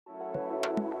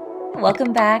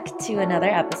welcome back to another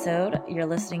episode. You're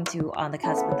listening to On the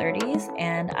Cusp of 30s,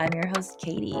 and I'm your host,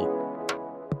 Katie.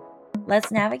 Let's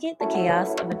navigate the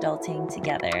chaos of adulting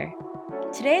together.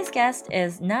 Today's guest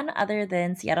is none other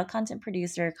than Seattle content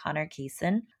producer Connor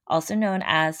Kaysen, also known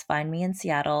as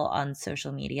FindMeInSeattle on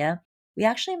social media. We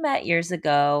actually met years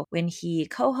ago when he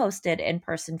co-hosted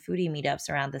in-person foodie meetups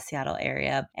around the Seattle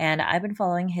area, and I've been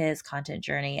following his content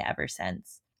journey ever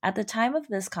since. At the time of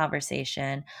this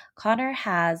conversation, Connor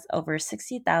has over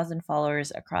 60,000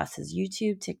 followers across his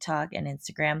YouTube, TikTok, and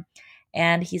Instagram,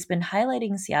 and he's been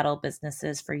highlighting Seattle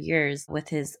businesses for years with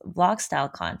his vlog-style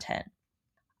content.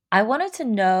 I wanted to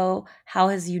know how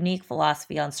his unique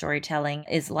philosophy on storytelling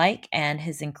is like and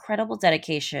his incredible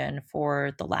dedication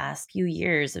for the last few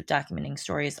years of documenting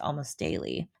stories almost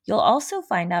daily. You'll also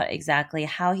find out exactly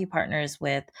how he partners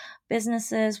with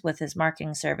businesses with his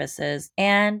marketing services,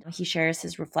 and he shares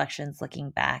his reflections looking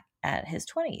back at his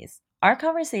 20s. Our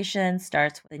conversation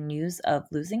starts with the news of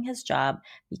losing his job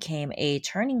became a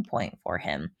turning point for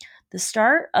him, the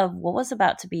start of what was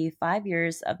about to be 5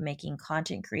 years of making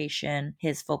content creation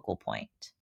his focal point.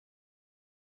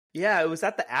 Yeah, it was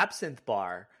at the Absinthe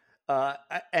Bar.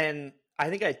 And I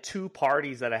think I had two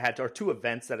parties that I had to, or two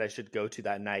events that I should go to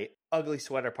that night. Ugly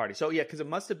sweater party. So yeah, because it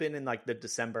must have been in like the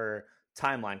December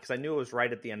timeline, because I knew it was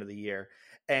right at the end of the year.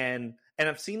 And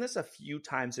I've seen this a few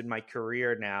times in my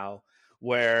career now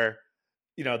where,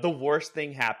 the worst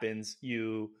thing happens.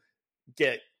 You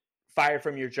get fired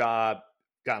from your job,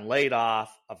 gotten laid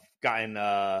off,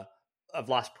 I've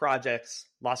lost projects,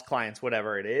 lost clients,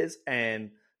 whatever it is. And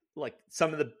like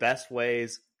some of the best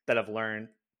ways that I've learned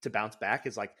to bounce back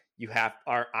is like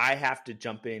I have to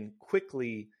jump in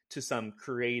quickly to some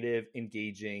creative,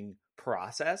 engaging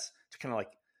process to kind of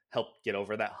like help get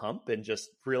over that hump and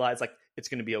just realize like it's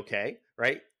going to be okay,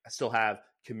 right? I still have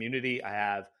community, I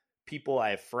have people, I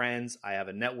have friends, I have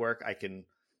a network, I can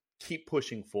keep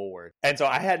pushing forward. And so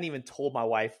I hadn't even told my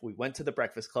wife. We went to the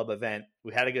Breakfast Club event,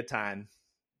 we had a good time,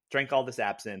 drank all this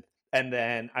absinthe. And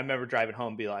then I remember driving home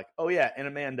and be like, oh yeah, and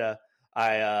Amanda,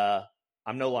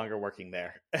 I'm no longer working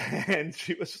there. And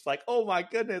she was just like, oh my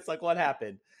goodness, like what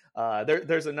happened?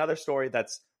 There's another story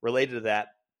that's related to that.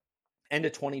 End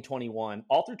of 2021,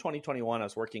 all through 2021, I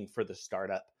was working for the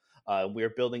startup. We were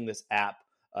building this app,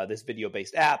 this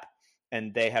video-based app,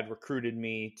 and they had recruited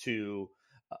me to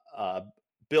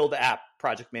build the app,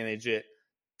 project manage it,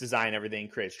 design everything,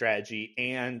 create strategy,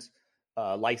 and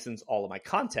license all of my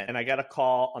content. And I got a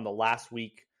call on the last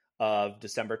week of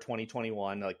December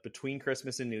 2021, like between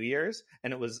Christmas and New Year's.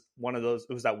 And it was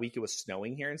it was that week it was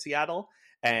snowing here in Seattle.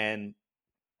 And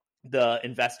the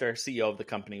investor, CEO of the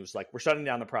company was like, we're shutting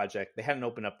down the project. They hadn't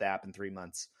opened up the app in 3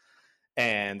 months.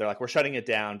 And they're like, we're shutting it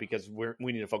down because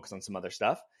we need to focus on some other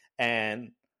stuff.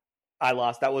 And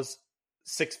that was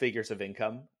 6 figures of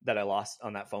income that I lost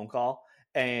on that phone call.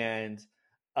 And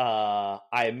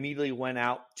I immediately went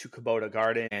out to Kubota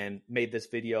Garden and made this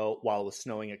video while it was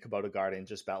snowing at Kubota Garden,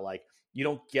 just about like, you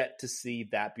don't get to see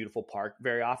that beautiful park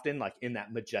very often, like in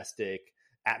that majestic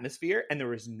atmosphere. And there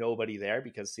was nobody there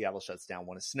because Seattle shuts down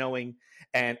when it's snowing.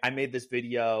 And I made this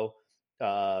video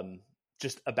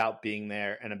just about being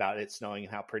there and about it snowing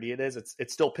and how pretty it is.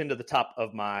 It's still pinned to the top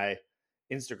of my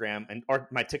Instagram or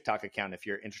my TikTok account if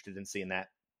you're interested in seeing that.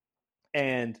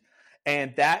 And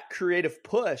that creative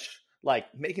push, like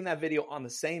making that video on the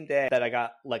same day that I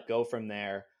got let go from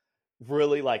there,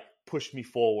 really like pushed me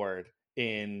forward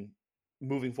in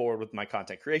moving forward with my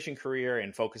content creation career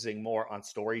and focusing more on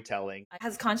storytelling.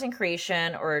 Has content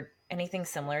creation or anything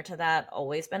similar to that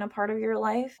always been a part of your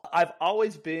life? I've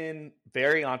always been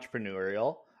very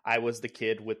entrepreneurial. I was the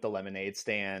kid with the lemonade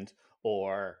stand,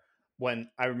 or when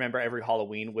I remember every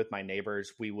Halloween with my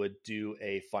neighbors, we would do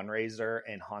a fundraiser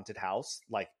and haunted house,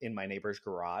 like in my neighbor's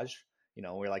garage. We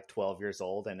were like 12 years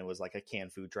old and it was like a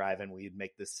canned food drive and we'd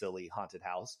make this silly haunted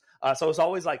house. So it was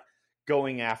always like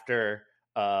going after,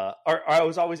 or I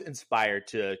was always inspired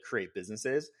to create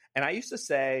businesses. And I used to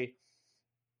say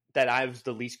that I was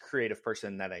the least creative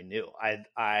person that I knew.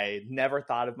 I never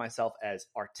thought of myself as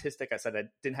artistic. I said I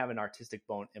didn't have an artistic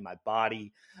bone in my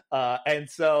body. And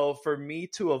so for me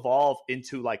to evolve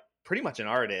into like pretty much an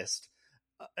artist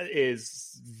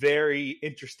is very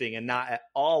interesting and not at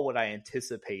all what I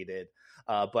anticipated.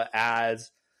 But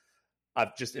as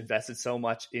I've just invested so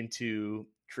much into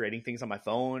creating things on my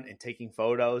phone and taking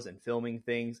photos and filming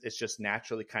things, it's just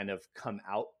naturally kind of come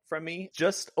out from me.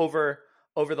 Just over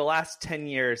the last 10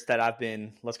 years that I've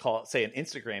been, let's call it, say, an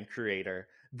Instagram creator,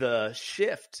 the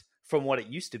shift from what it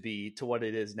used to be to what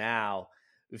it is now,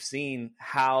 we've seen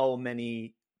how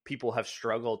many people have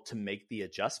struggled to make the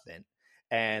adjustment.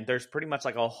 And there's pretty much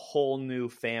like a whole new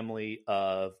family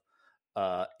of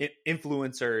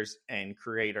influencers and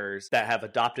creators that have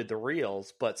adopted the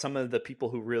reels, but some of the people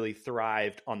who really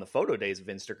thrived on the photo days of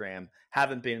Instagram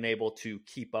haven't been able to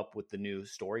keep up with the new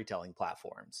storytelling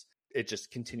platforms. It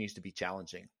just continues to be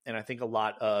challenging. And I think a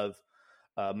lot of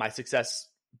my success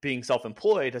being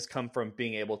self-employed has come from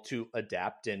being able to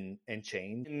adapt and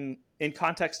change. In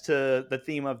context to the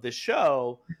theme of this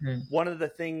show, one of the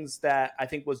things that I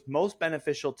think was most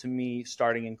beneficial to me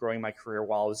starting and growing my career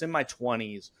while I was in my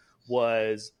 20s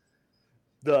was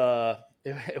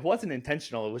it wasn't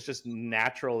intentional, it was just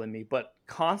natural in me, but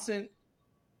constant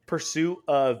pursuit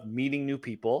of meeting new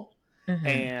people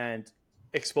and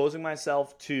exposing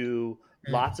myself to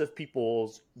lots of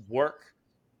people's work,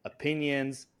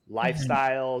 opinions,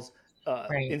 lifestyles,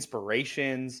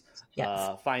 inspirations,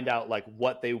 find out like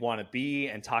what they want to be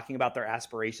and talking about their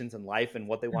aspirations in life and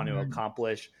what they want to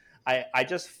accomplish. I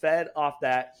just fed off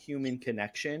that human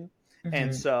connection.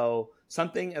 And so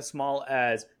something as small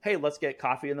as, hey, let's get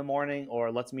coffee in the morning,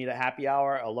 or let's meet at happy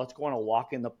hour, or let's go on a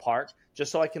walk in the park,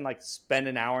 just so I can like spend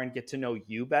an hour and get to know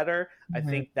you better. I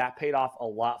think that paid off a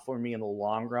lot for me in the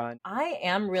long run. I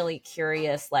am really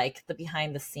curious, like the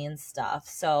behind the scenes stuff.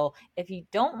 So if you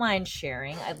don't mind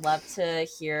sharing, I'd love to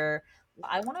hear.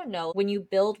 I want to know, when you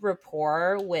build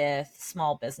rapport with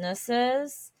small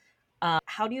businesses,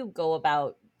 how do you go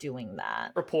about doing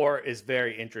that? Rapport is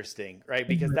very interesting, right?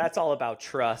 Because that's all about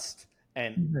trust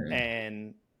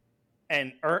and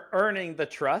earning the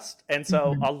trust. And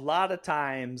so a lot of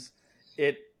times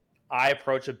I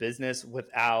approach a business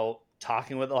without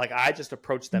talking with, like, I just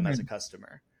approach them as a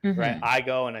customer, right? I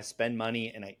go and I spend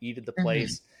money and I eat at the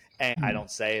place. And I don't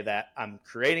say that I'm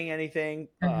creating anything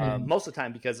most of the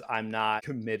time, because I'm not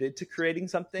committed to creating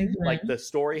something. Like, the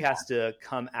story has to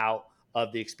come out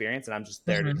of the experience and I'm just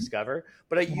there to discover.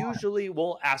 But I usually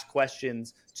will ask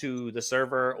questions to the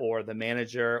server or the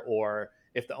manager, or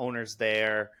if the owner's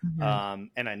there and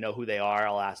I know who they are,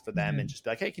 I'll ask for them and just be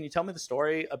like, hey, can you tell me the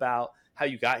story about how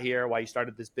you got here, why you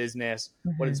started this business,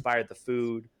 what inspired the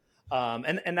food?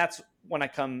 And that's when I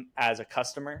come as a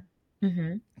customer.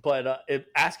 But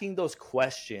asking those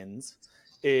questions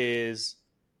is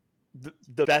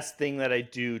the best thing that I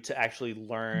do to actually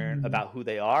learn about who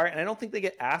they are. And I don't think they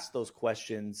get asked those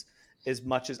questions as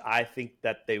much as I think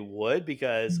that they would,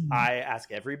 because I ask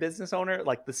every business owner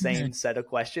like the same set of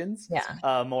questions,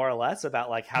 more or less, about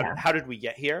like, how did we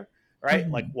get here? Right?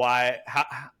 Like, how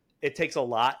it takes a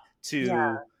lot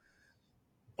to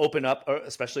open up,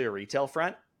 especially a retail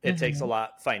front. It takes a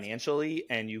lot financially,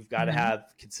 and you've got to have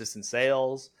consistent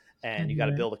sales, and you got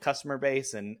to build a customer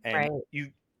base, and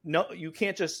you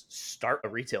can't just start a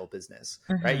retail business,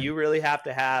 right? You really have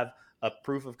to have a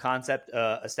proof of concept,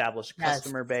 established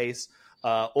customer base,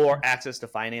 or access to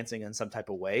financing in some type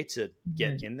of way to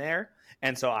get in there.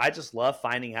 And so I just love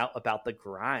finding out about the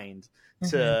grind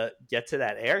to get to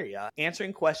that area.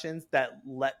 Answering questions that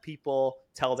let people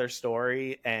tell their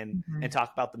story and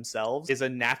talk about themselves is a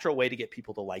natural way to get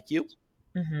people to like you.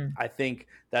 I think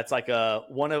that's like a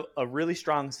really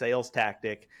strong sales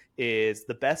tactic is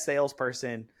the best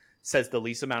salesperson says the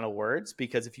least amount of words,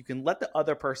 because if you can let the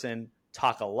other person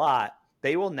talk a lot,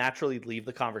 they will naturally leave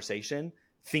the conversation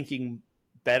thinking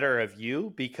better of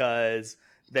you, because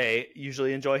they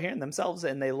usually enjoy hearing themselves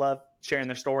and they love sharing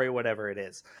their story, whatever it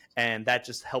is. And that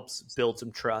just helps build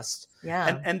some trust.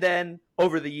 And then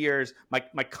over the years,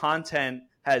 my content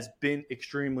has been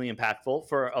extremely impactful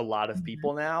for a lot of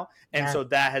people now. And so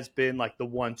that has been like the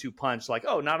 1-2 punch. Like,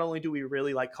 oh, not only do we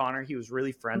really like Connor, he was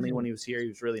really friendly when he was here. He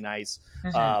was really nice.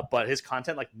 But his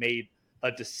content like made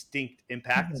a distinct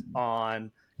impact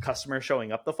on customers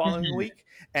showing up the following week.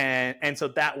 And so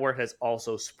that word has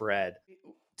also spread.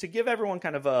 To give everyone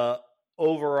kind of a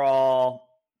overall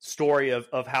story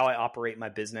of how I operate my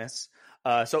business.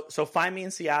 So Find Me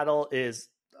in Seattle is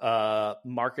a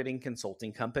marketing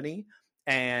consulting company.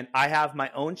 And I have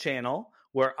my own channel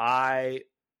where I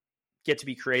get to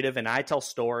be creative and I tell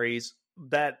stories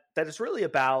that is really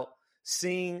about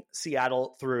seeing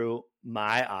Seattle through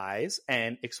my eyes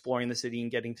and exploring the city and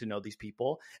getting to know these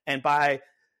people. And by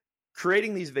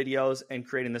creating these videos and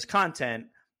creating this content,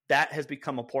 that has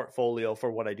become a portfolio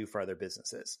for what I do for other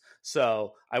businesses.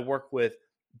 So I work with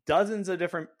dozens of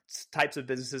different types of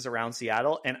businesses around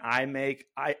Seattle, and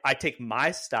I take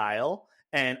my style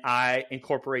and I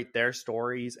incorporate their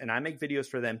stories and I make videos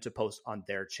for them to post on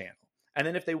their channel. And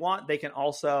then if they want, they can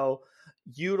also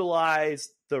utilize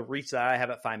the reach that I have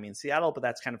at Find Me in Seattle, but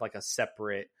that's kind of like a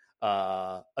separate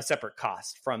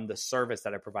cost from the service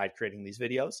that I provide creating these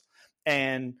videos.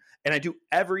 And I do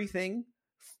everything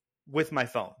with my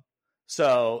phone.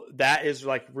 So that is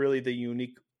like really the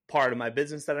unique part of my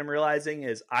business that I'm realizing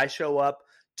is I show up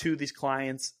to these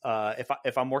clients.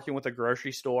 If I'm working with a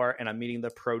grocery store and I'm meeting the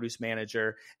produce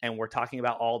manager and we're talking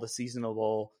about all the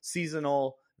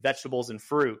seasonal vegetables and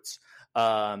fruits,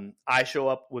 I show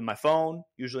up with my phone,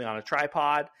 usually on a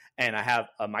tripod, and I have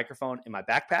a microphone in my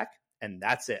backpack, and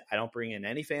that's it. I don't bring in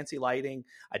any fancy lighting.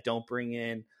 I don't bring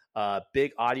in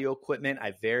big audio equipment.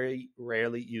 I very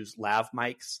rarely use lav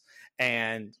mics.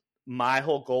 And my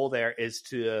whole goal there is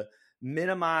to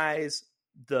minimize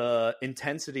the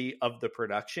intensity of the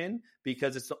production,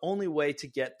 because it's the only way to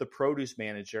get the produce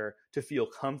manager to feel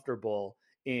comfortable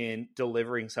in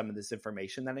delivering some of this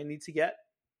information that I need to get.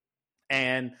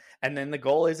 And then the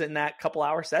goal is in that couple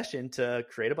hour session to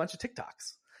create a bunch of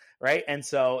TikToks, right? And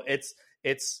so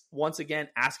it's once again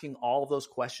asking all of those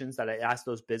questions that I asked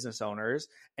those business owners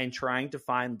and trying to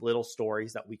find little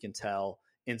stories that we can tell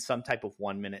in some type of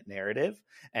 1 minute narrative.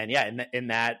 And yeah, in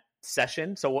that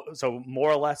session, so more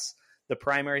or less the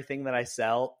primary thing that I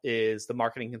sell is the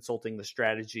marketing consulting, the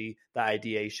strategy, the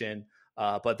ideation,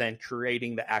 but then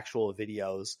creating the actual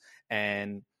videos.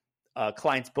 And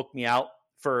clients book me out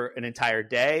for an entire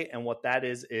day. And what that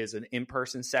is an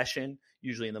in-person session,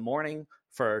 usually in the morning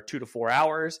for 2 to 4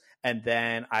 hours. And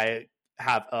then I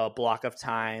have a block of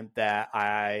time that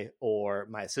I or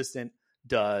my assistant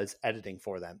does editing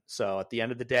for them. So at the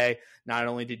end of the day, not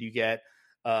only did you get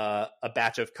a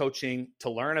batch of coaching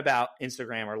to learn about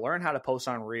Instagram or learn how to post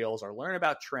on Reels or learn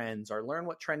about trends or learn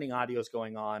what trending audio is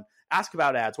going on, ask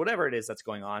about ads, whatever it is that's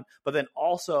going on. But then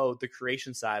also the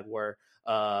creation side where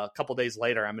a couple days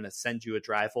later, I'm going to send you a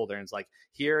drive folder and it's like,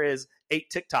 here is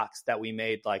 8 TikToks that we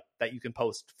made, like that you can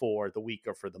post for the week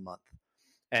or for the month.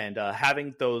 And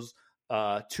having those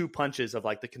 2 punches of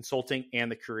like the consulting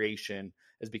and the creation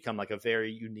has become like a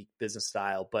very unique business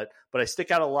style. But I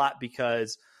stick out a lot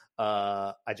because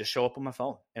I just show up on my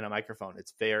phone and a microphone.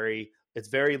 It's very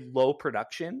low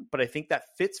production, but I think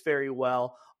that fits very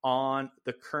well on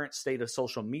the current state of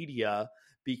social media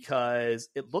because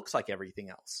it looks like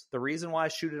everything else. The reason why I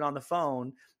shoot it on the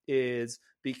phone is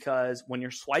because when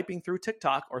you're swiping through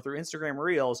TikTok or through Instagram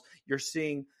Reels, you're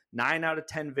seeing 9 out of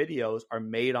 10 videos are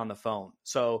made on the phone.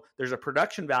 So there's a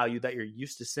production value that you're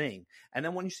used to seeing. And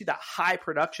then when you see that high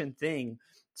production thing,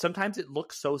 sometimes it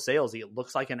looks so salesy. It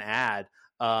looks like an ad.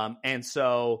 And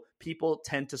so people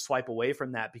tend to swipe away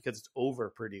from that because it's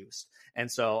overproduced.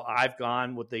 And so I've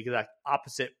gone with the exact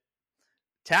opposite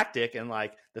tactic, and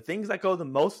like the things that go the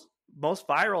most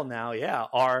viral now,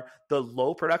 are the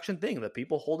low production thing, the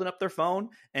people holding up their phone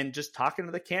and just talking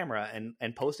to the camera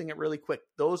and posting it really quick.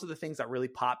 Those are the things that really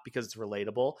pop because it's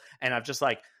relatable. And I've just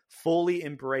like fully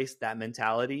embraced that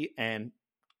mentality and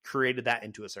created that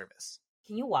into a service.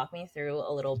 Can you walk me through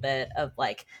a little bit of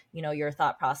like, your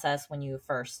thought process when you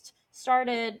first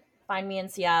started Find Me in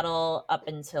Seattle up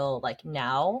until like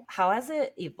now? How has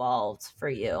it evolved for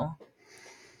you?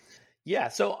 Yeah,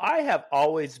 so I have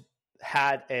always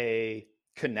had a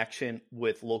connection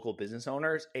with local business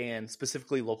owners and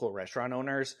specifically local restaurant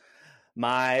owners.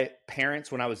 My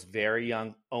parents, when I was very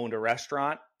young, owned a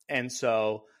restaurant. And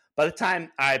so by the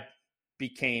time I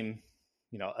became,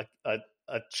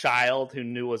 a child who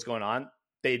knew what was going on,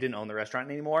 they didn't own the restaurant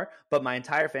anymore. But my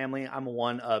entire family, I'm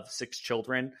one of 6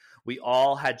 children. We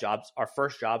all had jobs. Our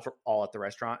first jobs were all at the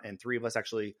restaurant, and 3 of us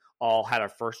actually all had our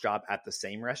first job at the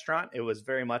same restaurant. It was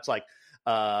very much like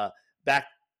back.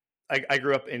 I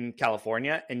grew up in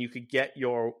California, and you could get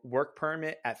your work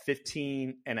permit at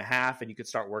 15 and a half, and you could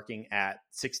start working at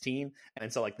 16.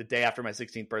 And so like the day after my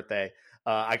 16th birthday,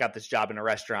 I got this job in a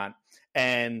restaurant,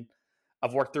 and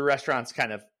I've worked through restaurants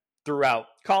kind of throughout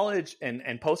college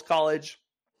and post-college.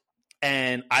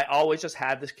 And I always just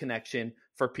had this connection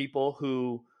for people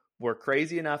who were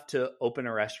crazy enough to open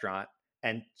a restaurant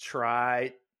and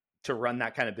try to run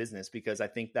that kind of business, because I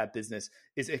think that business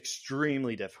is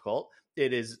extremely difficult.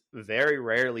 It is very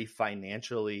rarely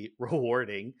financially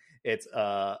rewarding. It's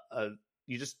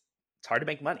it's hard to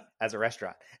make money as a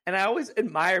restaurant. And I always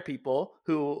admire people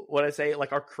who, what I say,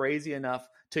 like are crazy enough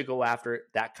to go after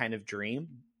that kind of dream.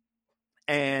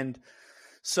 And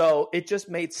so it just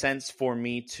made sense for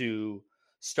me to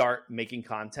start making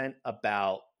content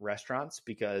about restaurants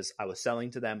because I was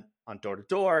selling to them on door to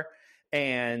door.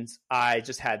 And I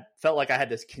just felt like I had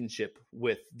this kinship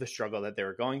with the struggle that they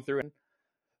were going through. And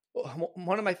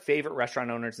one of my favorite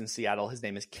restaurant owners in Seattle, his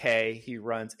name is Kay. He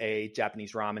runs a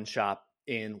Japanese ramen shop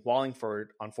in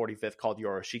Wallingford on 45th called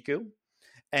Yoroshiku.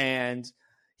 And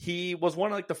he was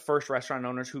one of like the first restaurant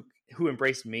owners who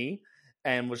embraced me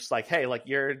and was just like, hey, like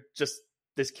you're just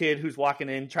this kid who's walking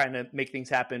in trying to make things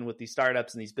happen with these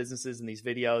startups and these businesses and these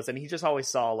videos. And he just always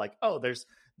saw like, oh,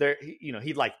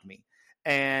 he liked me.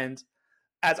 And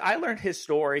as I learned his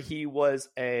story, he was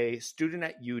a student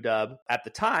at UW. At the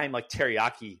time, like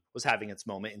teriyaki was having its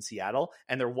moment in Seattle,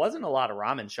 and there wasn't a lot of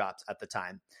ramen shops at the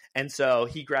time. And so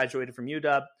he graduated from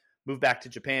UW, moved back to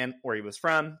Japan, where he was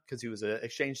from, because he was an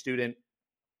exchange student,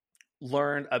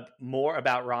 learned more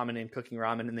about ramen and cooking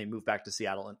ramen, and they moved back to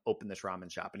Seattle and opened this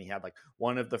ramen shop. And he had like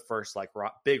one of the first like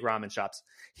big ramen shops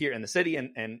here in the city,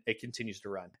 and it continues to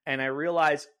run. And I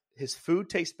realized his food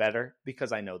tastes better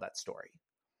because I know that story.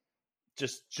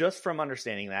 Just from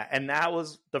understanding that. And that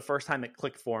was the first time it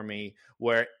clicked for me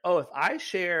where, oh, if I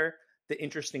share the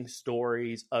interesting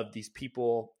stories of these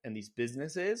people and these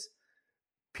businesses,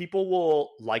 people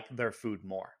will like their food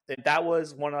more. And that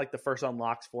was one of like the first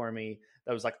unlocks for me.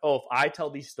 That was like, oh, if I tell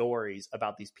these stories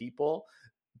about these people,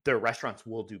 their restaurants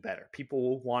will do better. People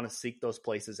will want to seek those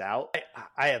places out.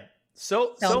 I have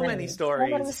so many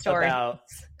stories about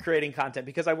creating content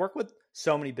because I work with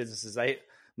so many businesses.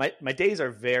 My days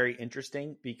are very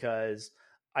interesting because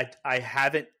I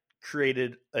haven't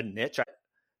created a niche.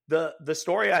 The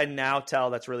story I now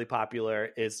tell that's really popular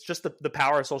is just the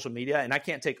power of social media, and I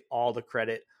can't take all the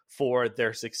credit for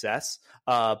their success.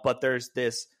 But there's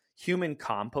this human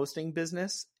composting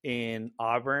business in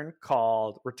Auburn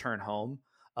called Return Home.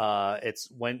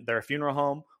 It's when they're a funeral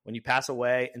home. When you pass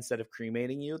away, instead of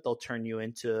cremating you, they'll turn you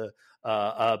into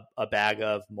a bag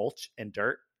of mulch and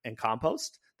dirt and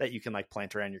compost that you can like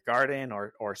plant around your garden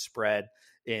or spread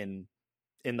in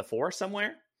the forest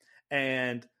somewhere.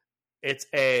 And it's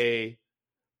a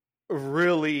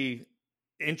really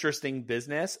interesting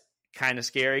business, kind of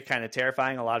scary, kind of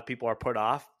terrifying. A lot of people are put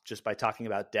off just by talking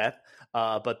about death.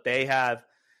 But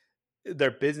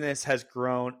their business has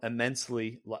grown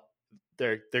immensely.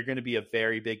 They're going to be a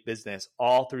very big business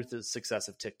all through the success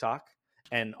of TikTok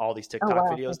and all these TikTok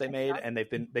videos they made. And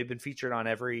they've been featured on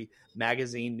every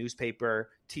magazine, newspaper,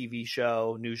 TV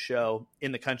show, news show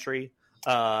in the country.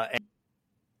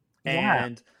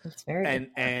 And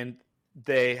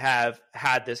they have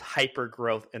had this hyper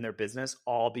growth in their business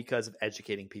all because of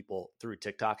educating people through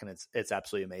TikTok. And it's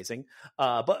absolutely amazing.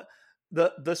 But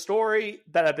the story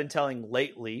that I've been telling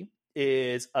lately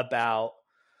is about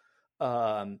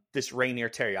this Rainier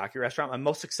Teriyaki restaurant. My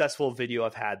most successful video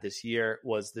I've had this year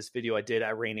was this video I did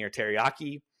at Rainier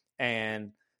Teriyaki.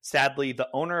 And sadly, the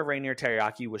owner of Rainier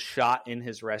Teriyaki was shot in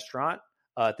his restaurant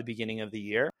at the beginning of the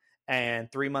year.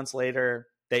 And 3 months later,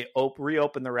 they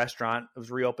reopened the restaurant. It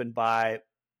was reopened by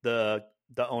the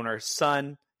owner's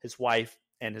son, his wife,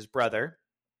 and his brother.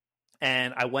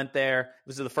 And I went there. It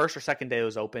was the first or second day it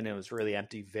was open. It was really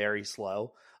empty, very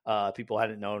slow. People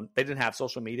hadn't known. They didn't have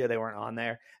social media. They weren't on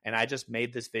there. And I just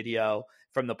made this video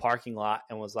from the parking lot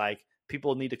and was like,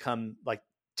 people need to come. Like,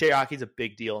 teriyaki is a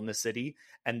big deal in the city.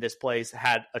 And this place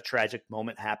had a tragic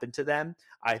moment happen to them.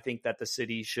 I think that the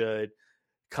city should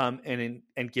come in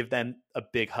and give them a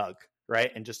big hug,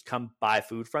 right? And just come buy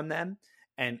food from them.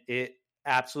 And it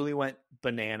absolutely went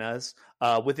bananas.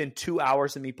 Within 2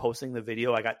 hours of me posting the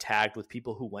video, I got tagged with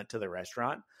people who went to the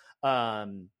restaurant.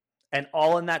 And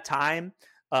all in that time,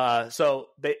 so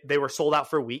they were sold out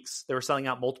for weeks. They were selling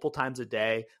out multiple times a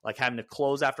day, like having to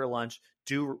close after lunch,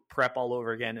 do prep all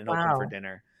over again, and open for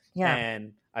dinner. Yeah.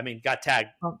 And I mean, got tagged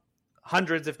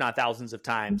hundreds, if not thousands of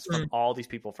times from all these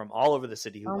people from all over the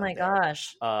city. Who went there.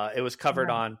 Gosh. It was covered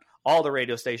on all the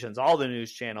radio stations, all the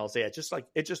news channels. Yeah, it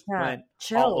just went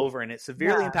all over, and it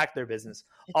severely impacted their business.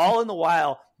 All in the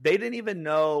while, they didn't even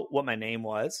know what my name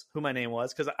was, who my name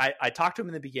was, because I talked to him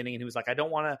in the beginning, and he was like, I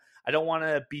don't want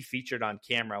to be featured on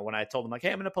camera. When I told him like,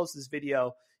 hey, I'm going to post this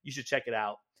video, you should check it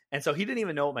out. And so he didn't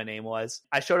even know what my name was.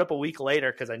 I showed up a week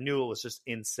later because I knew it was just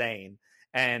insane.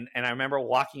 And I remember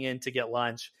walking in to get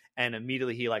lunch, and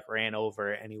immediately he like ran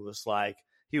over, and he was like,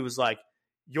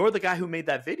 you're the guy who made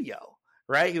that video.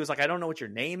 Right? He was like, I don't know what your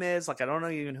name is. Like, I don't know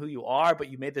even who you are, but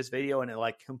you made this video and it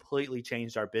like completely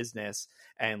changed our business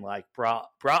and like brought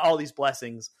all these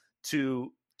blessings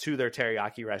to their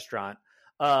teriyaki restaurant.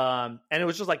 And it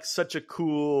was just like such a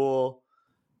cool,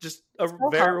 just a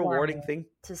very rewarding thing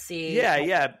to see.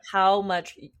 Yeah. How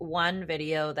much one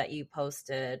video that you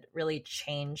posted really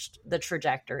changed the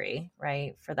trajectory,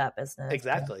 right? For that business.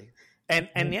 Exactly.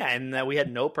 And we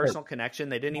had no personal connection.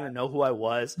 They didn't even know who I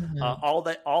was.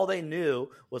 All they knew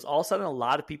was all of a sudden a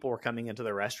lot of people were coming into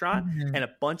the restaurant, and a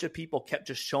bunch of people kept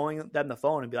just showing them the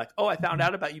phone and be like, "Oh, I found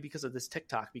out about you because of this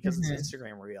TikTok, because of this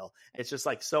Instagram reel." It's just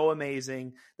like so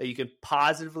amazing that you can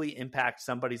positively impact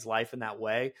somebody's life in that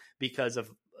way because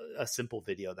of a simple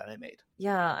video that I made.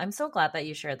 Yeah, I'm so glad that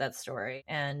you shared that story,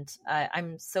 and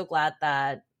I'm so glad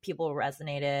that people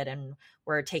resonated and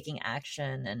were taking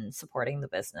action and supporting the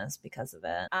business because of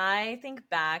it. I think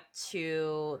back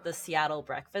to the Seattle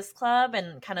Breakfast Club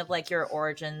and kind of like your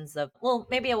origins of, well,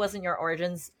 maybe it wasn't your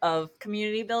origins of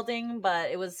community building,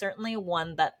 but it was certainly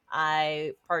one that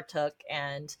I partook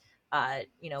and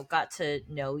got to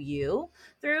know you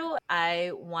through.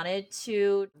 I wanted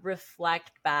to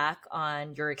reflect back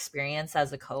on your experience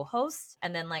as a co-host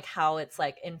and then like how it's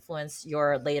like influenced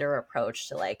your later approach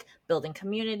to like building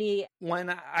community.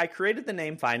 When I created the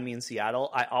name Find Me in Seattle,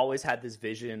 I always had this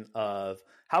vision of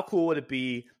how cool would it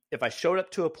be if I showed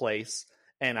up to a place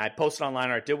and I posted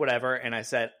online or I did whatever and I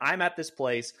said, I'm at this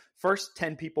place, first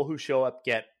 10 people who show up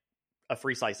get a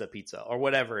free slice of pizza or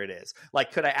whatever it is.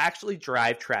 Like, could I actually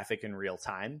drive traffic in real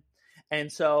time?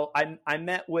 And so I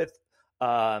met with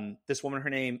this woman, her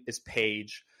name is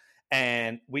Paige,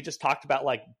 and we just talked about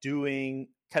like doing,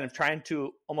 kind of trying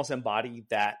to almost embody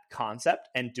that concept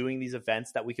and doing these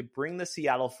events that we could bring the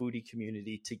Seattle foodie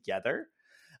community together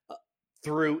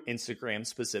through Instagram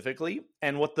specifically.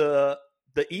 And what the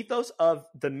ethos of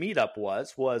the meetup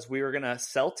was we were going to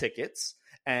sell tickets,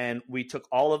 and we took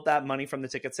all of that money from the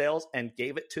ticket sales and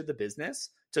gave it to the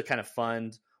business to kind of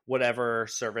fund whatever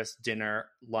service, dinner,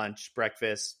 lunch,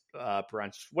 breakfast,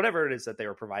 brunch, whatever it is that they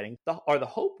were providing. The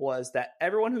hope was that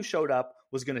everyone who showed up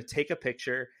was going to take a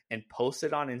picture and post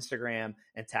it on Instagram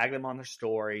and tag them on their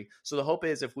story. So the hope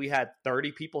is if we had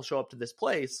 30 people show up to this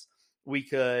place, we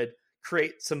could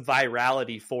create some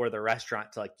virality for the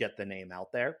restaurant to like get the name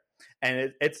out there.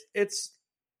 And it's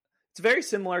very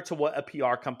similar to what a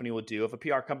PR company would do. If a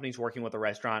PR company is working with a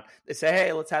restaurant, they say,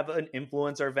 hey, let's have an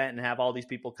influencer event and have all these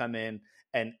people come in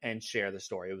and share the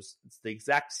story. It's the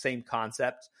exact same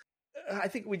concept. I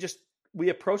think we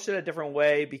approached it a different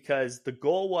way because the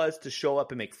goal was to show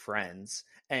up and make friends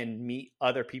and meet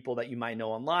other people that you might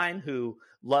know online who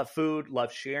love food,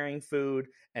 love sharing food,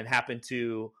 and happen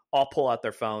to all pull out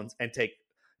their phones and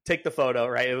take the photo,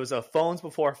 right? It was a phones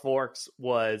before forks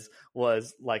was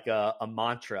like a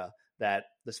mantra that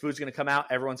this food's going to come out,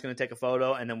 everyone's going to take a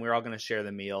photo, and then we're all going to share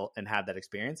the meal and have that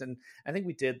experience. And I think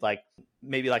we did like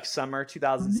maybe like summer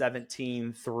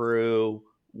 2017 through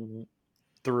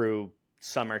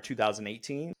summer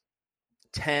 2018,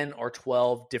 10 or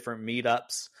 12 different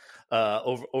meetups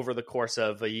over the course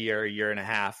of a year and a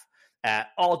half at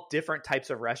all different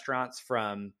types of restaurants,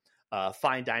 from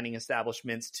fine dining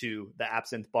establishments to the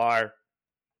Absinthe Bar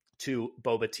to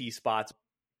boba tea spots.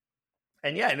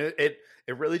 And yeah, and it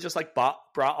really just like brought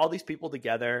all these people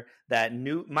together that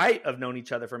might have known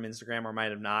each other from Instagram or might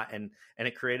have not, and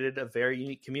it created a very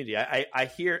unique community. I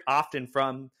hear often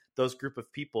from those group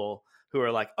of people who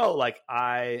are like, oh, like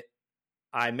I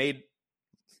made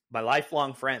my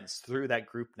lifelong friends through that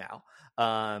group now.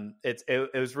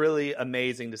 It was really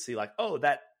amazing to see like, oh,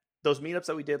 that those meetups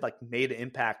that we did like made an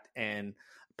impact and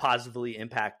positively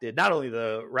impacted not only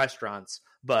the restaurants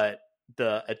but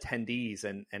the attendees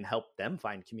and help them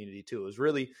find community too. It was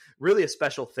really, really a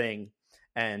special thing.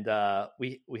 And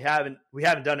we haven't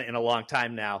done it in a long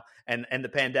time now. And the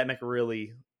pandemic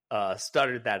really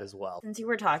stuttered that as well. Since you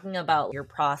were talking about your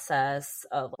process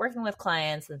of working with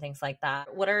clients and things like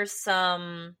that, what are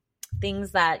some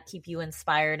things that keep you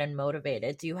inspired and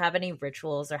motivated? Do you have any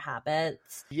rituals or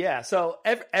habits? Yeah. So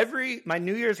my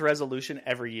New Year's resolution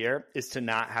every year is to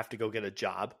not have to go get a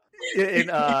job. So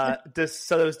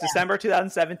it was December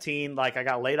 2017. Like I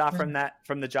got laid off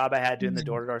from the job I had doing the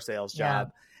door-to-door sales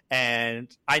job.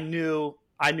 And I knew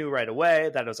right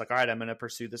away that I was like, all right, I'm going to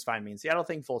pursue this Find Me in Seattle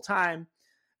thing full time.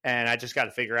 And I just got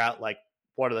to figure out like,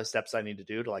 what are the steps I need to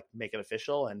do to like make it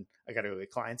official. And I got to go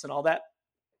get clients and all that.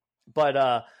 But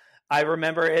I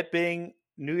remember it being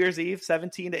New Year's Eve,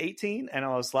 17 to 18. And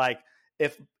I was like,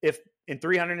 if in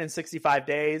 365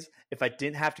 days, if I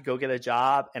didn't have to go get a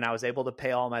job and I was able to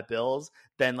pay all my bills,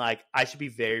 then like I should be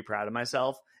very proud of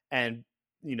myself and,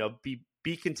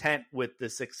 be content with the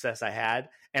success I had.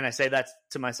 And I say that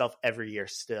to myself every year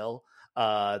still,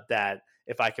 that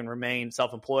if I can remain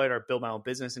self-employed or build my own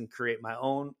business and create my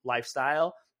own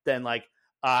lifestyle, then like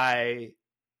I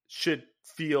should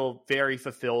feel very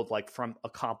fulfilled like from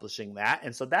accomplishing that.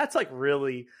 And so that's like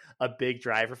really a big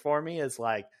driver for me, is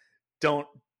like, don't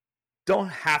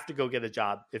have to go get a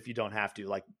job if you don't have to.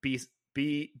 Like be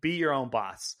your own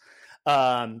boss.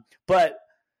 But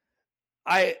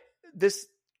this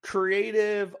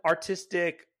creative,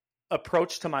 artistic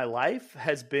approach to my life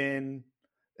has been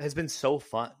so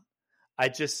fun. I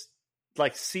just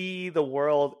like see the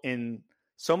world in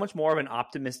so much more of an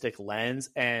optimistic lens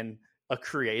and a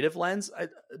creative lens.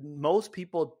 Most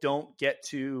people don't get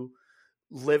to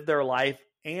live their life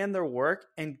and their work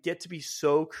and get to be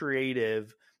so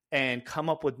creative and come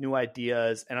up with new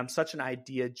ideas. And I'm such an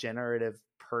idea generative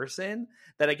person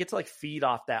that I get to like feed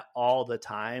off that all the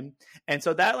time. And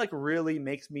so that like really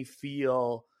makes me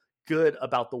feel good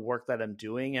about the work that I'm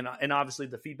doing. And obviously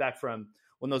the feedback from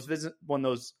when those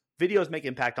videos make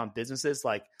impact on businesses,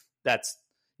 like that's,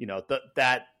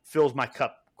 that fills my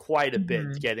cup quite a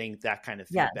bit, getting that kind of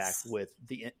feedback with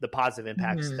the positive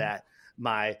impacts that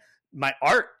my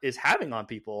art is having on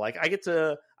people. Like I get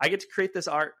to create this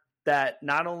art that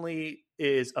not only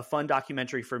is a fun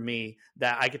documentary for me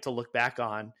that I get to look back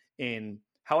on in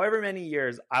however many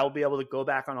years, I'll be able to go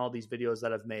back on all these videos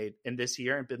that I've made in this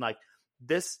year and been like,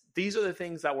 these are the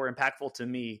things that were impactful to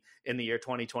me in the year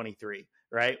 2023,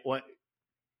 right? When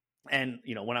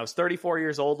I was 34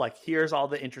 years old, like here's all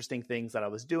the interesting things that I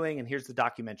was doing, and here's the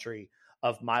documentary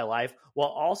of my life, while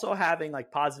also having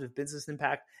like positive business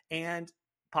impact and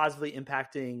positively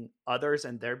impacting others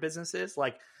and their businesses.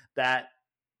 Like that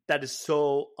is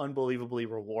so unbelievably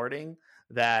rewarding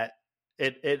that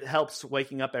it helps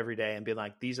waking up every day and being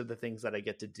like, these are the things that I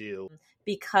get to do.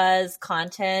 Because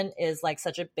content is like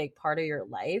such a big part of your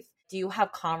life, do you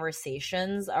have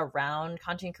conversations around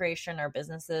content creation or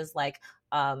businesses, like,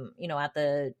 at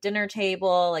the dinner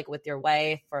table, like with your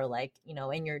wife, or like,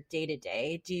 in your day to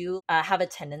day? Do you have a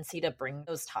tendency to bring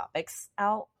those topics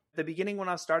out? At the beginning, when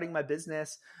I was starting my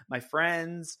business, my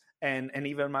friends and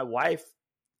even my wife,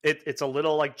 it's a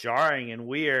little like jarring and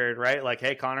weird, right? Like,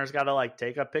 hey, Connor's got to like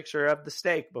take a picture of the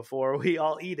steak before we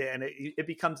all eat it. And it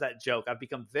becomes that joke. I've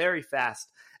become very fast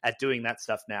at doing that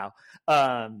stuff now.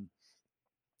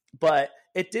 But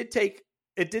it did take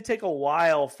a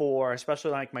while for, especially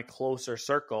like my closer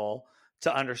circle,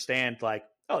 to understand like,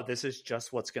 oh, this is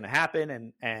just what's going to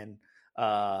happen. And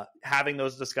having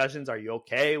those discussions, are you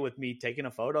okay with me taking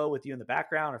a photo with you in the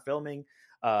background or filming?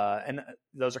 And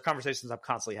those are conversations I'm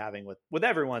constantly having with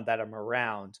everyone that I'm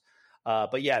around.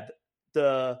 But yeah,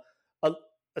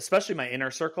 especially my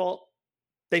inner circle,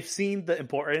 they've seen the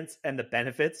importance and the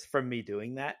benefits from me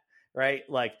doing that, right?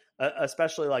 Like,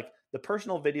 especially like the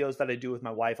personal videos that I do with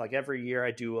my wife. Like every year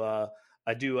I do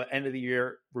an end of the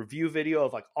year review video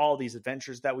of like all these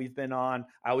adventures that we've been on.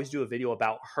 I always do a video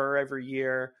about her every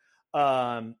year.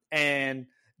 And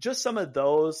just some of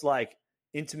those like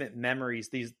intimate memories,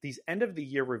 these end of the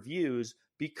year reviews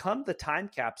become the time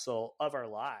capsule of our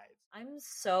lives. I'm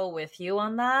so with you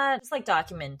on that. It's like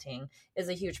documenting is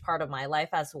a huge part of my life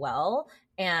as well.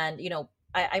 And,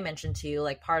 I mentioned to you,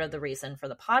 like, part of the reason for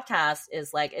the podcast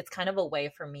is like, it's kind of a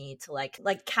way for me to like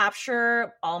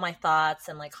capture all my thoughts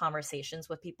and like conversations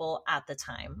with people at the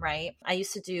time. Right. I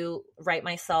used to write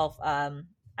myself,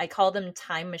 I call them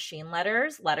time machine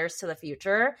letters to the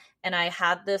future. And I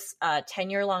had this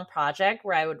 10-year-long project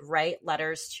where I would write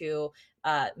letters to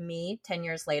me 10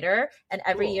 years later. And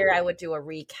every year I would do a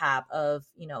recap of,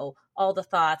 all the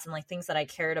thoughts and like things that I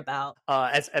cared about.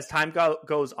 As time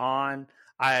goes on,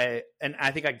 I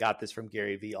think I got this from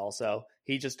Gary Vee also.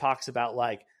 He just talks about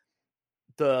like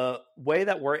the way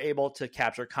that we're able to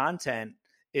capture content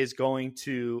is going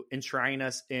to enshrine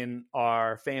us in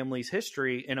our family's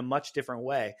history in a much different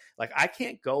way. Like I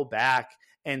can't go back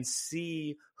and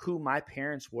see who my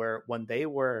parents were when they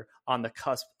were on the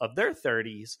cusp of their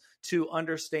 30s to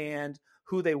understand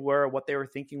who they were, what they were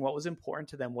thinking, what was important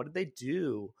to them, what did they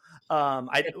do.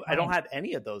 I don't have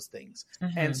any of those things.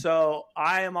 And so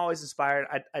I am always inspired.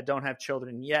 I don't have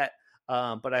children yet,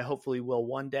 but I hopefully will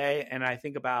one day. And I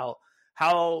think about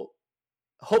how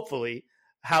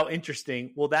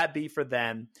interesting will that be for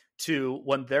them to,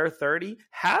 when they're 30,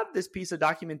 have this piece of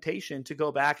documentation to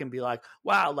go back and be like,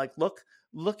 wow, like look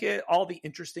at all the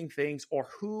interesting things, or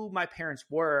who my parents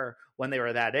were when they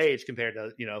were that age compared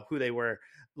to, who they were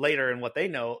later and what they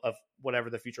know of whatever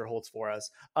the future holds for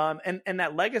us. And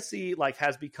that legacy like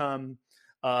has become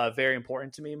very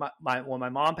important to me. When my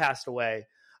mom passed away,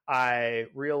 I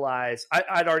realized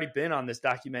I'd already been on this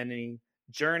documenting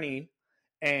journey,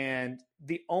 and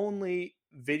the only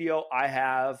video I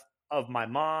have of my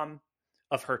mom,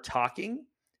 of her talking,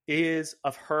 is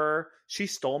of her. She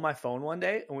stole my phone one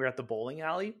day and we were at the bowling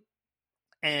alley,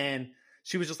 and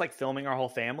she was just like filming our whole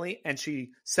family, and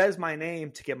she says my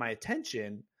name to get my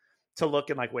attention to look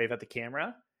and like wave at the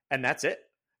camera, and that's it.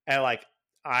 And like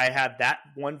I have that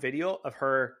one video of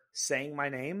her saying my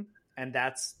name, and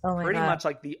that's pretty much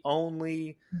like the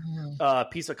only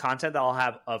piece of content that I'll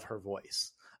have of her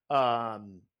voice.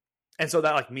 And so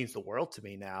that like means the world to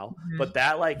me now. But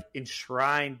that like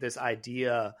enshrined this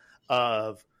idea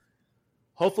of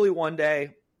hopefully one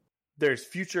day there's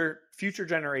future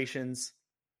generations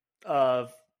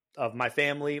of my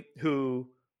family who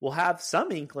will have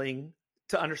some inkling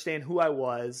to understand who I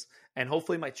was, and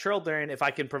hopefully my children, if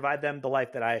I can provide them the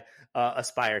life that I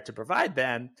aspire to provide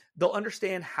them, they'll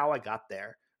understand how I got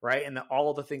there, right? And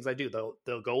all the things I do.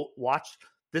 They'll go watch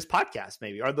this podcast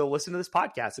maybe, or they'll listen to this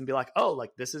podcast and be like, oh,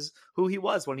 like this is who he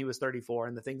was when he was 34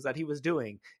 and the things that he was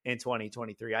doing in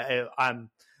 2023. I'm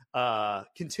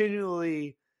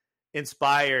continually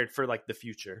inspired for like the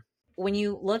future. When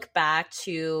you look back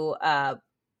to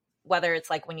whether it's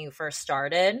like when you first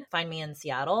started Find Me in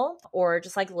Seattle or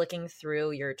just like looking through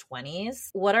your 20s,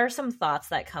 what are some thoughts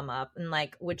that come up? And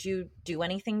like, would you do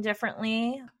anything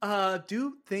differently?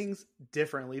 Do things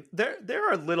differently.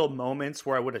 There are little moments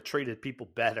where I would have treated people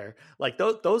better. Like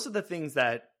those are the things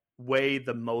that weigh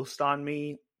the most on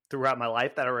me throughout my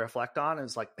life that I reflect on. And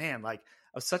it's like, man, like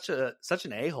I was such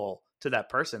an a-hole to that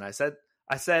person. I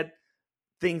said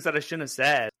things that I shouldn't have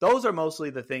said. Those are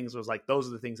mostly the things those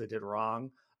are the things I did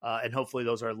wrong. And hopefully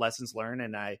those are lessons learned,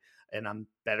 and I'm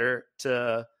better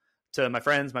to my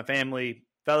friends, my family,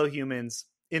 fellow humans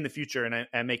in the future, and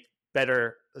I make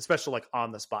better, especially like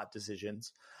on the spot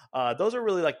decisions. Those are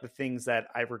really like the things that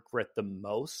I regret the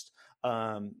most.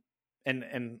 And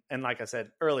like I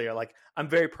said earlier, like I'm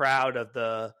very proud of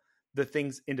the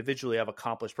things individually I've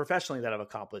accomplished, professionally that I've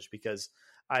accomplished, because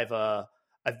I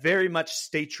very much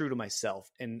stayed true to myself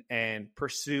and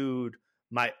pursued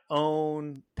my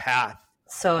own path.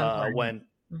 So important.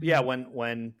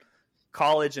 When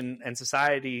college and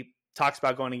society talks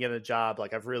about going to get a job,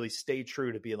 like I've really stayed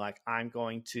true to be like, I'm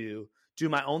going to do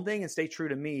my own thing and stay true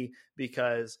to me,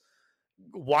 because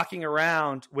walking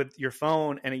around with your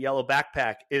phone and a yellow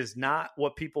backpack is not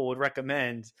what people would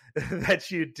recommend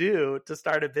that you do to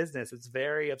start a business. It's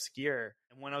very obscure.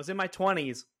 And when I was in my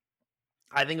 20s,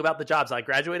 I think about the jobs. I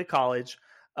graduated college.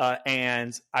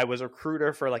 And I was a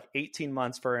recruiter for like 18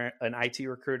 months for an IT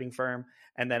recruiting firm.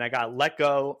 And then I got let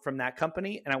go from that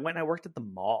company, and I went and I worked at the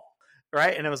mall.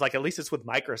 Right. And it was like, at least it's with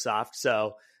Microsoft.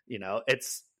 So, you know,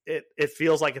 it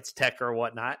feels like it's tech or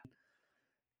whatnot.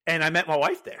 And I met my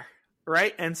wife there.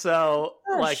 Right. And so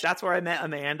like, that's where I met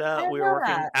Amanda. We were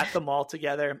working at the mall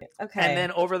together. Okay. And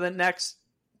then over the next,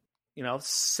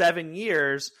 7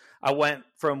 years, I went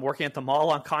from working at the mall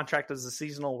on contract as a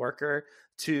seasonal worker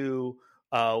to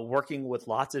working with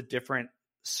lots of different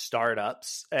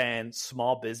startups and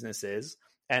small businesses.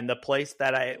 And the place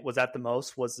that I was at the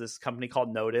most was this company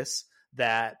called Notice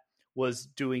that was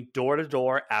doing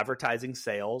door-to-door advertising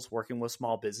sales, working with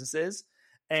small businesses.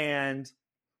 And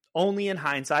only in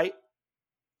hindsight,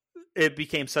 it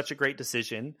became such a great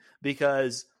decision,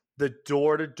 because the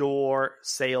door-to-door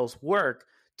sales work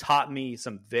taught me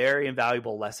some very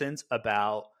invaluable lessons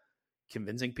about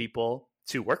convincing people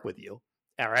to work with you.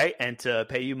 All right. And to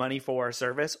pay you money for a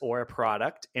service or a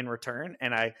product in return.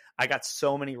 And I got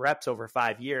so many reps over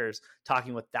 5 years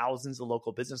talking with thousands of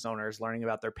local business owners, learning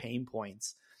about their pain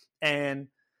points. And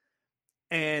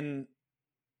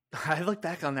I look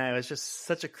back on that, it was just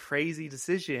such a crazy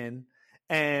decision.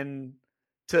 And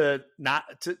like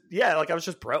I was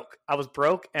just broke. I was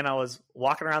broke, and I was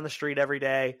walking around the street every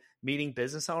day meeting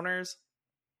business owners.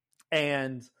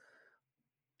 And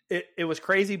it was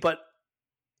crazy, but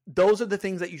those are the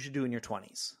things that you should do in your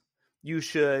 20s. You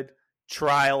should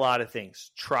try a lot of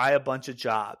things, try a bunch of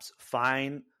jobs,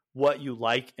 find what you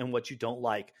like and what you don't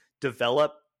like,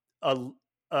 develop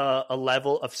a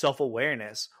level of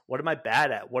self-awareness. What am I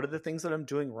bad at? What are the things that I'm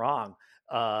doing wrong?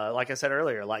 Like I said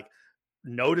earlier, like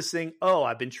noticing, oh,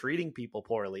 I've been treating people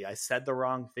poorly. I said the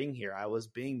wrong thing here. I was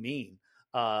being mean.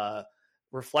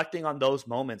 Reflecting on those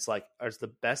moments, like, is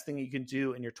the best thing you can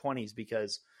do in your 20s,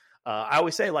 because I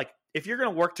always say, like, if you're going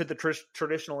to work to the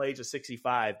traditional age of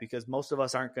 65, because most of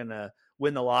us aren't going to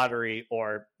win the lottery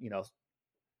or,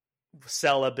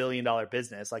 sell $1 billion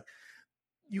business, like,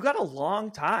 you got a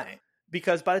long time,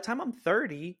 because by the time I'm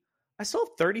 30, I still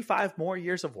have 35 more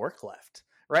years of work left.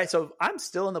 Right. So I'm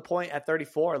still in the point at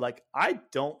 34. Like, I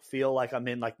don't feel like I'm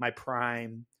in like my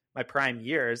prime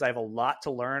years. I have a lot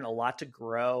to learn, a lot to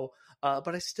grow,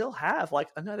 but I still have like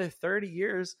another 30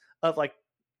 years of like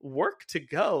work to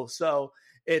go. So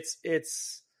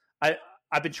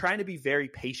I've been trying to be very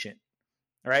patient.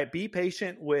 All right. Be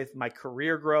patient with my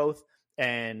career growth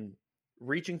and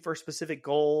reaching for specific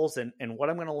goals and what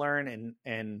I'm going to learn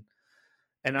and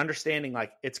understanding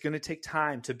like it's going to take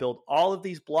time to build all of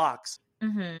these blocks.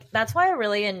 Mm-hmm. That's why I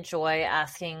really enjoy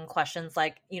asking questions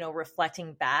like,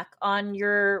 reflecting back on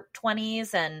your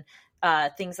 20s and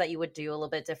things that you would do a little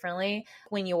bit differently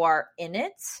when you are in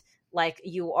it. Like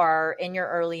you are in your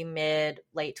early, mid,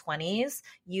 late 20s,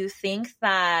 you think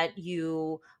that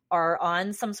you are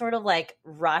on some sort of like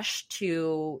rush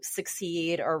to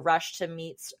succeed or rush to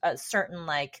meet a certain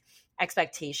like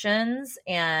expectations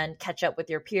and catch up with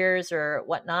your peers or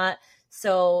whatnot.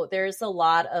 So there's a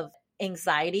lot of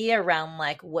anxiety around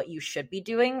like what you should be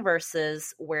doing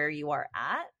versus where you are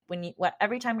at.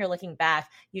 Every time you're looking back,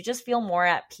 you just feel more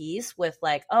at peace with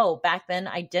like, oh, back then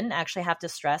I didn't actually have to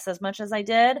stress as much as I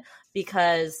did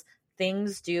because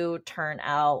things do turn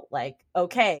out like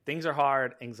okay. Things are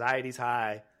hard, anxiety's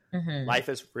high, Mm-hmm. life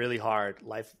is really hard,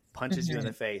 life punches you in Mm-hmm.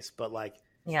 the face, but like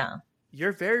Yeah.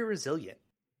 you're very resilient,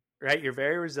 right? You're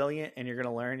very resilient and you're going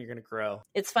to learn, you're going to grow.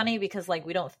 It's funny because like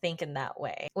we don't think in that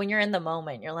way. When you're in the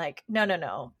moment, you're like,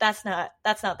 no, that's not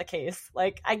the case.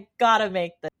 Like I gotta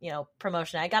make the,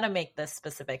 promotion. I gotta make this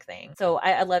specific thing. So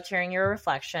I loved hearing your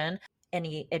reflection.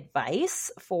 Any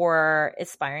advice for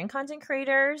aspiring content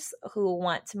creators who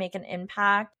want to make an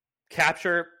impact?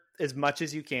 Capture as much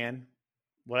as you can.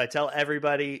 What I tell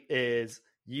everybody is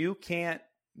you can't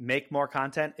make more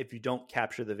content if you don't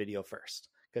capture the video first.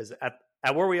 Because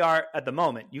at where we are at the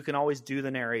moment, you can always do the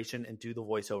narration and do the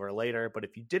voiceover later. But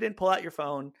if you didn't pull out your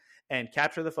phone and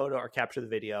capture the photo or capture the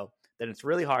video, then it's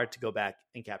really hard to go back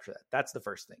and capture that. That's the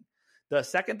first thing. The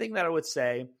second thing that I would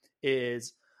say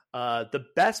is the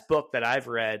best book that I've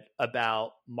read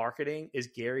about marketing is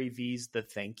Gary Vee's The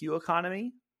Thank You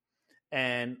Economy.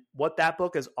 And what that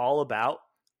book is all about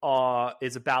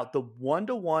is about the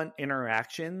one-to-one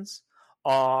interactions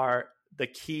are the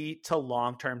key to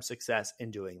long-term success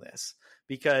in doing this.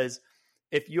 Because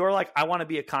if you're like, I want to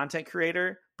be a content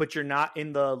creator, but you're not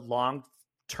in the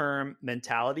long-term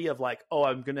mentality of like, oh,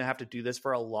 I'm going to have to do this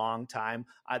for a long time.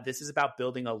 This is about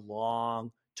building a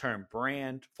long-term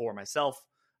brand for myself,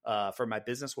 for my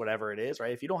business, whatever it is,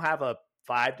 right? If you don't have a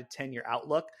 5 to 10 year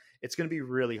outlook, it's going to be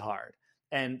really hard.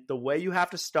 And the way you have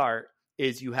to start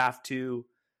is you have to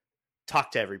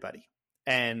talk to everybody.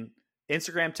 And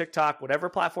Instagram, TikTok, whatever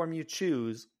platform you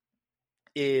choose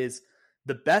is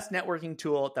the best networking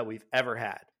tool that we've ever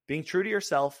had. Being true to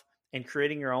yourself and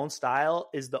creating your own style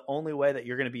is the only way that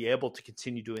you're going to be able to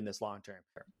continue doing this long term.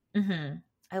 Mm-hmm.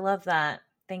 I love that.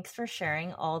 Thanks for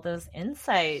sharing all those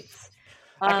insights.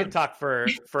 I can talk for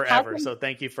forever, so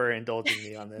thank you for indulging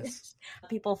me on this.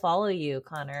 People follow you,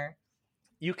 Connor?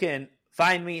 You can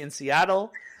find me in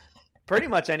Seattle pretty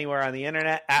much anywhere on the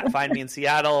internet at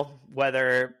FindMeInSeattle,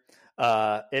 whether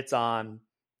it's on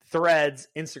Threads,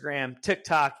 Instagram,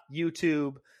 TikTok,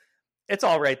 YouTube. It's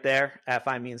all right there at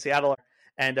FindMeInSeattle.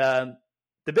 And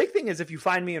the big thing is if you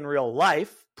find me in real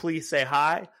life, please say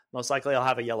hi. Most likely I'll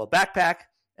have a yellow backpack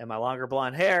and my longer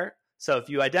blonde hair. So if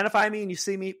you identify me and you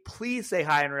see me, please say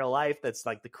hi in real life. That's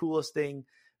like the coolest thing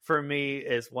for me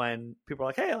is when people are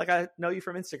like, hey, like I know you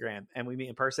from Instagram and we meet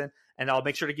in person, and I'll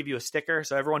make sure to give you a sticker.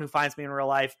 So everyone who finds me in real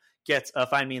life gets a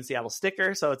Find Me in Seattle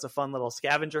sticker. So it's a fun little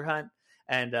scavenger hunt.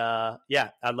 And yeah,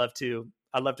 I'd love to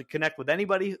connect with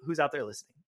anybody who's out there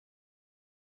listening.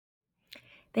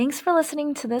 Thanks for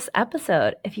listening to this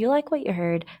episode. If you like what you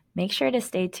heard, make sure to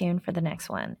stay tuned for the next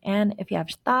one. And if you have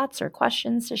thoughts or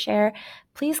questions to share,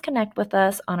 please connect with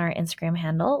us on our Instagram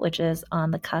handle, which is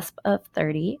on the Cusp of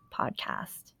 30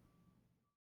 podcast.